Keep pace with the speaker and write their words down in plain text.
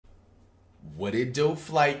What it do,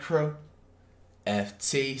 flight crew?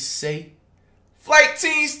 FTC. Flight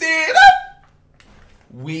team stand up.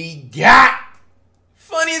 We got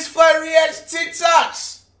funniest flight reaction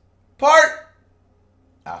TikToks. Part.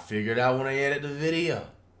 I figured out when I edit the video.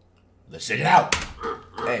 Let's check it out.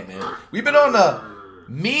 Hey man, we've been on the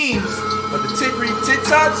memes, but the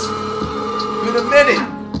TikToks been a minute.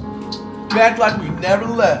 Back like we never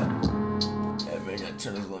left. Hey man, gotta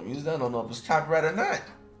turn this little music down. I don't know if it's copyright or not.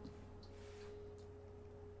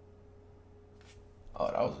 Oh,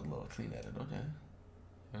 that was a little clean edit, okay.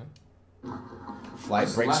 Huh?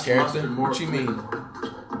 FlightReacts character? What you mean?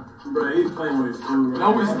 Bro, he's playing with his food.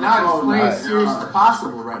 No, he's not. He's playing serious as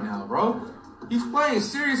possible right now, bro. He's playing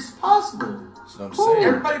serious as possible. That's what I'm saying.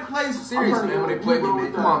 Everybody plays serious, man, when they play me,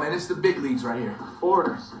 man. Come on, man. It's the big leagues right here.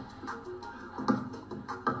 Orders.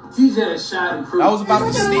 TJ shot and proved. I was about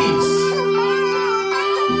to sneeze.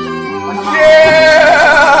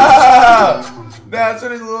 Yeah! That's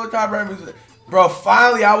what his little copyright music. Bro,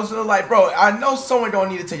 finally, I was like, bro, I know someone gonna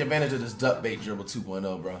need to take advantage of this duck bait dribble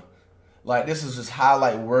 2.0, bro. Like, this is just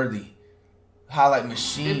highlight worthy. Highlight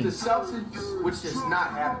machine. If the Celtics, which is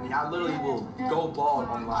not happening, I literally will go bald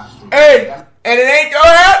on live stream. Hey, and it ain't gonna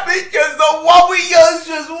happen because the Warriors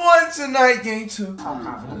just won tonight, game 2.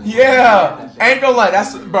 Yeah, ain't gonna lie,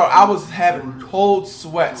 that's, bro, I was having cold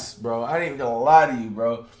sweats, bro. I ain't even gonna lie to you,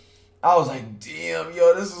 bro. I was like, damn,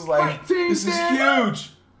 yo, this is like, this is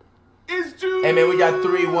huge. Hey man, we got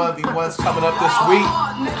 3 1v1s coming up this week.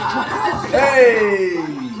 Hey,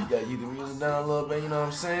 you gotta get the music down a little bit, you know what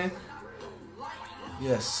I'm saying?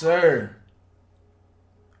 Yes, sir.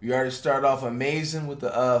 We already started off amazing with the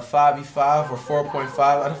 5v5 or 4.5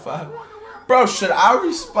 out of 5. Bro, should I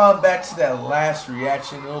respond back to that last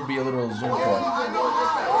reaction? It'll be a little zoom call.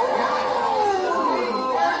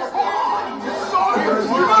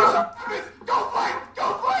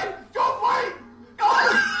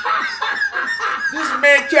 This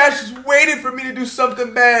man Cash is waiting for me to do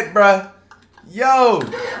something bad, bruh. Yo.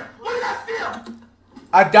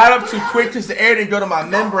 I got up too quick because the air didn't go to my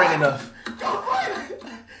membrane enough.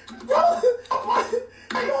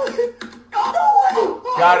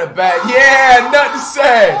 Got it back. Yeah, nothing to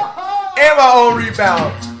say. And my own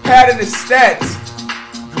rebound. Padding the stats.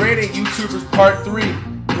 Grading YouTubers part 3.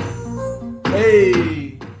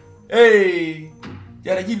 Hey. Hey.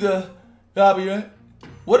 Gotta keep the W, right?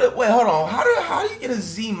 What? Wait, hold on. How do you get a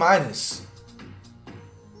Z minus?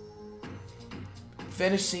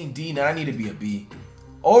 Finishing D. Now I need to be a B.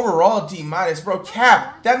 Overall D minus, bro.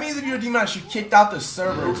 Cap. That means if you're a D minus, you kicked out the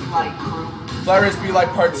server. FlightReacts be like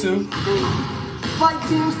part 2. Bro,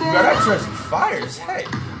 that jersey fires. Hey.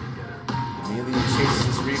 Immediately chases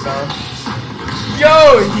this rebound.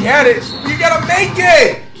 Yo, he had it. You gotta make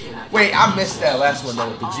it. Wait, I missed that last one though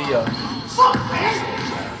with the Geo.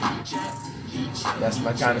 That's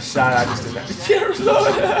my kind of shot. I just didn't have the camera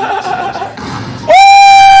load. Woo!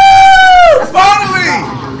 Finally!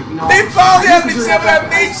 They finally have me tell me that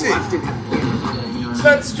makes it.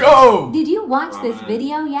 Let's go. Did you watch this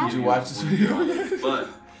video yet? Did you watch this video yet?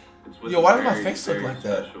 Yo, why does my face look like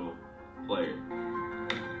that? Yo,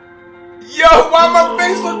 why my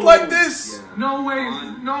face look like this? No way,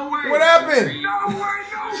 no way. What happened? No way,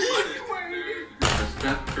 no way.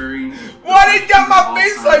 Steph Curry. Why they got my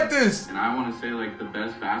face like this? And I want to say like the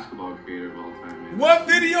best basketball creator of all time. Man. What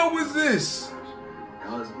video was this?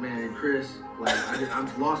 That was, man, Chris. Like I'm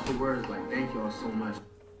lost for words. Like, thank y'all so much.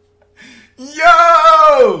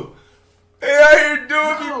 Yo, they out here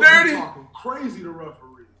doing me dirty. Talking crazy to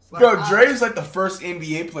referees. Like, Bro, Dre's like the first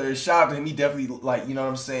NBA player. Shout out to him. He definitely, like, you know what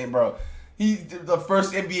I'm saying, bro. He's the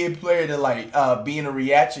first NBA player to like be in a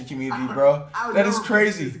reaction community, bro. That is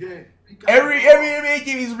crazy. Every NBA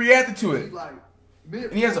game he's reacted to it.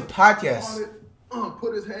 And he has a podcast.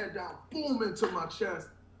 Put his head down, boom, into my chest.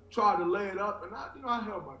 Tried to lay it up, and I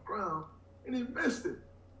held my ground, and he missed it.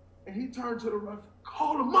 And he turned to the ref,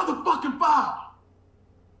 called a motherfucking foul.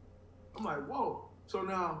 I'm like, whoa. So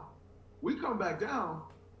now we come back down.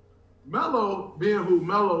 Melo, being who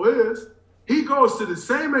Melo is, he goes to the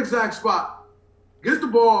same exact spot, gets the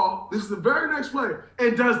ball, this is the very next play,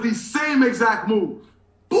 and does the same exact move.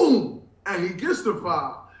 Boom! And he gets the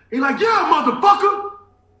foul. He like, yeah, motherfucker!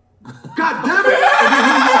 God damn it!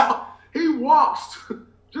 And then he walks,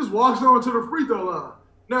 just walks on to the free throw line.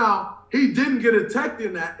 Now, he didn't get a tech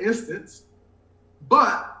in that instance,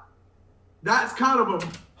 but that's kind of a...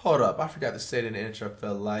 Hold up, I forgot to say it in the intro,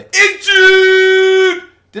 felt like... Injured!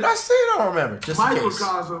 Did I say it? I don't remember. Just in case.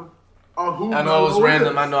 Microcosm of who I know it was Melo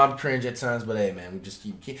random. is. I know I'm cringe at times, but hey, man, we just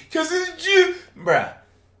keep... Because it's June. Bruh.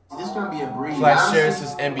 This is gonna be a breeze.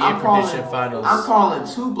 FlightReacts NBA prediction finals. I'm calling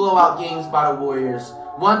 2 blowout games by the Warriors.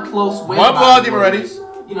 one close win. One ball, get me ready.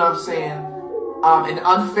 You know what I'm saying? An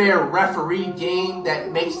unfair referee game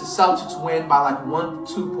that makes the Celtics win by like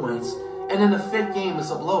 1-2 points. And then the fifth game is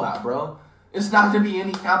a blowout, bro. It's not going to be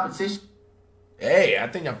any competition. Hey, I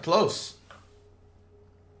think I'm close.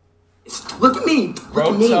 Look at me. Bro,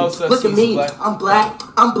 Look at me. tells us Look at he's me. black. I'm black.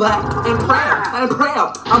 I'm black and proud. I'm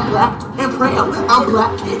proud. I'm black and proud. I'm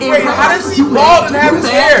black and Wait, proud. how does he You bald mad? and have You his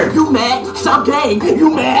mad? hair? You mad? Cause I'm gay. You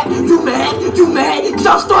mad? You mad? You mad? Cause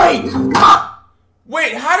I'm straight.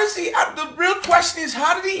 Wait, how does he... the real question is,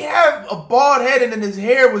 how did he have a bald head and then his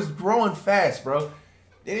hair was growing fast, bro?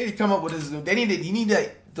 They need to come up with this... You need to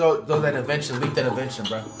throw that invention, leak that invention,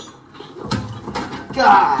 bro.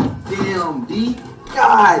 God damn, D.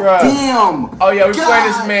 God Bruh. damn. Oh, yeah, we playing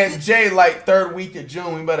this God. man Jay like third week of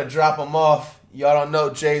June. We better drop him off. Y'all don't know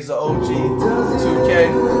Jay's the OG. 2K.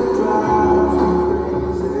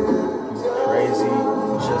 He's crazy.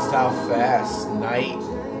 Just how fast. Night.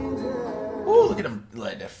 Ooh, look at him.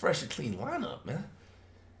 Like that fresh and clean lineup, man.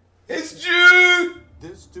 It's Jude.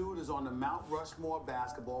 This dude is on the Mount Rushmore of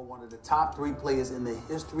basketball, one of the top 3 players in the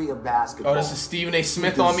history of basketball. Oh, this is Stephen A.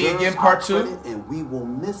 Smith He on me deserves again, our part 2. credit, and we will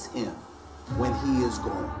miss him when he is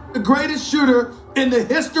gone. The greatest shooter in the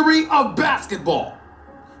history of basketball.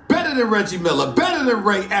 Better than Reggie Miller, better than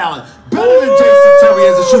Ray Allen, better than Jason Terry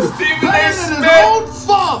as a shooter, Stephen A. better than Smith. his own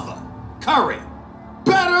father, Curry.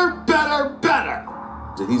 Better, better, better.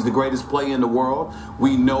 He's the greatest player in the world.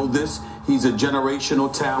 We know this. He's a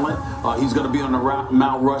generational talent. He's going to be on the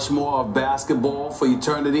Mount Rushmore of basketball for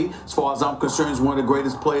eternity. As far as I'm concerned, he's one of the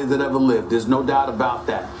greatest players that ever lived. There's no doubt about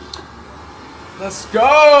that. Let's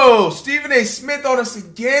go. Stephen A. Smith on us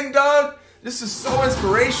again, dog. This is so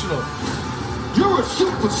inspirational. You're a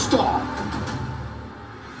superstar.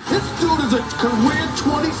 This dude is a career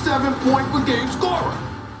 27-point-per-game scorer.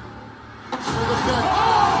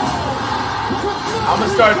 I'm going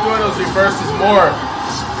to start doing those reverses more.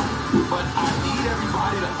 But I need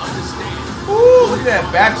everybody to understand. Ooh, look at that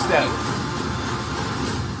backstep.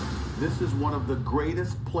 This is one of the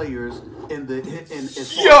greatest players in the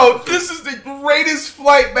Yo, this is the greatest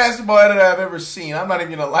flight basketball edit I've ever seen. I'm not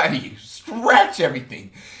even going to lie to you. Scratch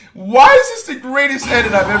everything. Why is this the greatest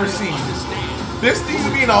edit I've ever seen? This needs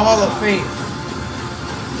to be in the Hall of Fame.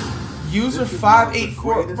 User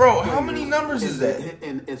 584. Bro, how many numbers is that?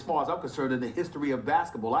 And as far as I'm concerned, in the history of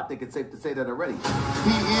basketball, I think it's safe to say that already.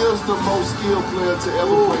 He is the most skilled player to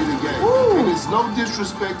ever play the game. And it's no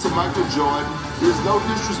disrespect to Michael Jordan. It's no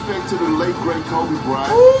disrespect to the late, great Kobe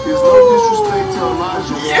Bryant. It's no disrespect to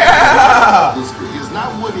Elijah Walker. Yeah! It's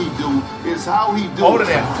not what he do. It's how he do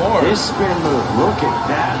Holding it. that form. This spin move. Look at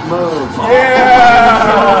that move.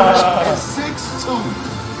 Yeah! At 6'2",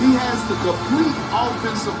 he has the complete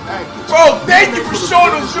offensive package. Bro, thank you for showing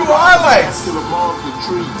those two highlights. To the ball, the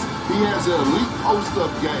trees. He has an elite post-up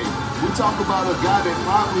game. We talk about a guy that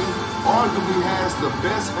probably, arguably, has the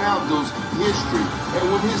best handles in history. And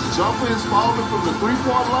when his jumper is falling from the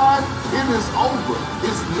three-point line, it is over.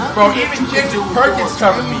 It's nothing. Bro, that even you can Kendrick do Perkins for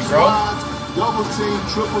covered me, team bro. slides, double team,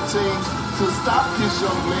 triple teams to stop this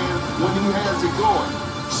young man when he has it going.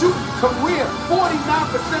 Shooting career 49%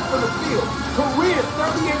 from the field. Career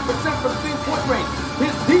 38% from three-point range.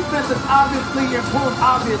 His defense is obviously improved,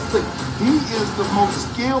 obviously. He is the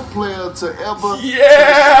most skilled player to ever.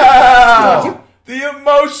 Yeah! The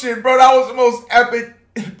emotion, bro. That was the most epic.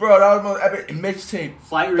 Bro, that was the most epic mixtape.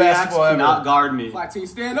 FlightReacts basketball ever. cannot guard me. Black team,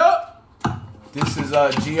 stand up. This is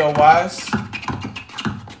Gio Wise.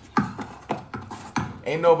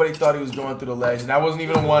 Ain't nobody thought he was going through the ledge. And that wasn't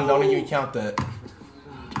even a one. Don't even count that.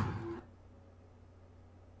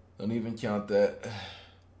 Don't even count that.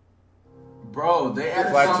 Bro, they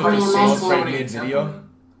added Flag to somebody the named song Sony frame mid Temple. video.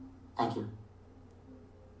 Thank you.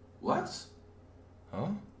 What? Huh?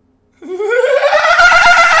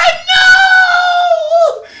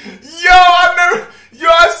 No! Yo,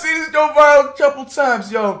 I seen this go viral a couple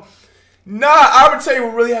times, yo. Nah, I'm gonna tell you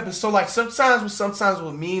what really happened. So, like, sometimes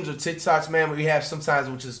with memes or TikToks, man, we have sometimes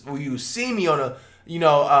which is where you see me on a,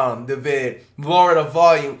 the vid, lower the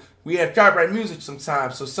volume. We have copyright music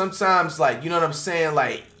sometimes, so sometimes, like, you know what I'm saying?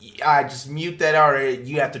 Like, I just mute that out, or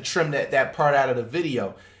you have to trim that part out of the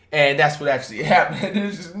video. And that's what actually happened.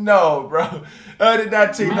 It's just, no, bro. I did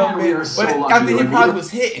not take no minute. But I think he probably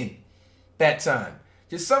was hitting that time.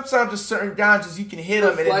 Just sometimes there's certain ganjas you can hit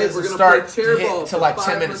them and it doesn't start to hit until like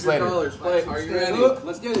 10 minutes later. Flight, are you ready?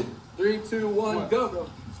 Let's get it. 3, 2, 1, go.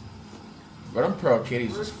 But them Pro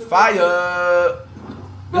Kitties was fire.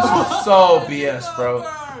 This was so BS, bro.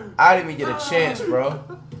 I didn't even get a chance, bro.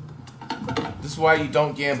 This is why you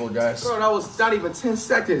don't gamble, guys. Bro, that was not even 10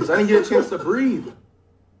 seconds. I didn't get a chance to breathe.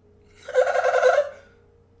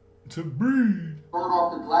 To breathe.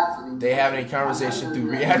 They having a conversation through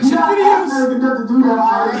reaction videos.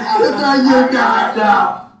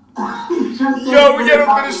 Yo, we gotta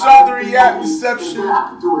finish off the react reception. Bro,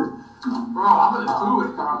 I'm gonna do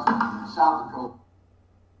it. Shout to Cole.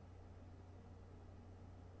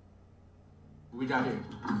 We got here.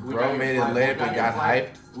 Bro made it layup and got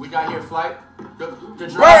hyped. We got here, Flight. Bro,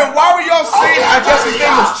 why were y'all saying I guess his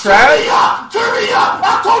name was Travis? Turn me up!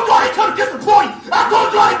 I told y'all I ain't come to disappoint! I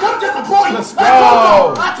told y'all I ain't come to disappoint! Let's go!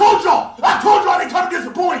 I told y'all I didn't come to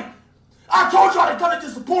disappoint! I told y'all I didn't come to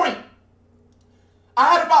disappoint!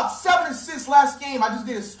 I had about 7 assists last game. I just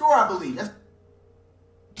did a score, I believe.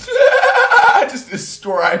 I just did a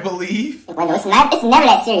score, I believe. Wendell, it's never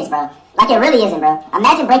that serious, bro. Like, it really isn't, bro.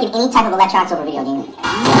 Imagine breaking any type of electronics over a video game.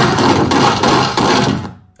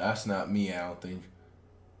 That's not me, I don't think.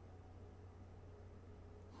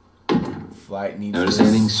 Flight needs Notice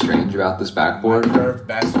anything strange about this backboard?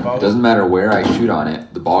 Basketball. It doesn't matter where I shoot on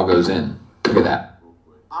it, the ball goes in. Look at that.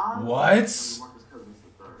 What?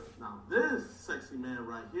 Now this sexy man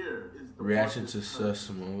right here is the Reaction to sus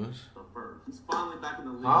moves. He's finally back in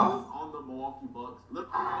the league on the Milwaukee Bucks.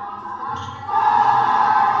 Look.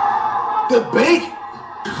 The bank?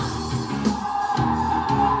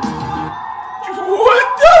 What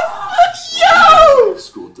the fuck? Yo!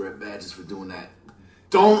 School threat badges for doing that.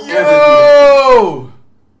 Don't ever do that.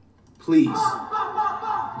 Please.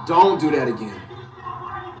 Don't do that again.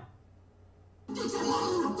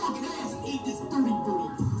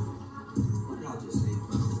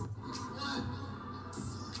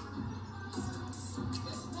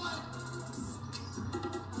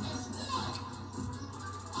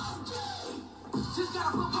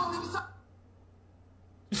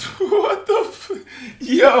 What the f?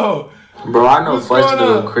 Yo! Bro, I know Flight's going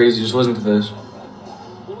going on? crazy. Just listen to this.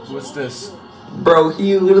 What's this? Bro,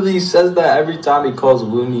 he literally says that every time he calls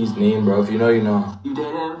Looney's name, bro. If you know, you know. You did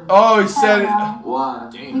him? Oh, he said it. Why?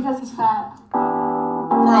 Because he's fat.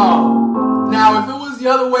 Bro. Now, if it was the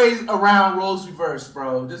other way around, roles reversed,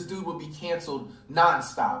 bro, this dude would be canceled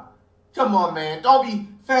nonstop. Come on, man. Don't be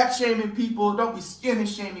fat shaming people. Don't be skinny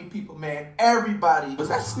shaming people, man. Everybody. Was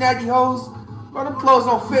that snaggy hose? Bro, them clothes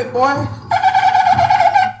don't fit, boy.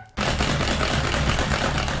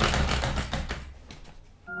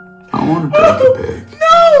 I want to take a pic.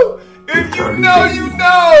 No! If you know, you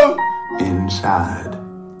know! Inside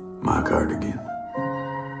my cardigan.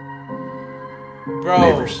 Bro.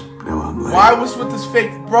 Neighbors know I'm late. Why was with this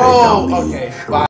fake? Bro! Okay, bye.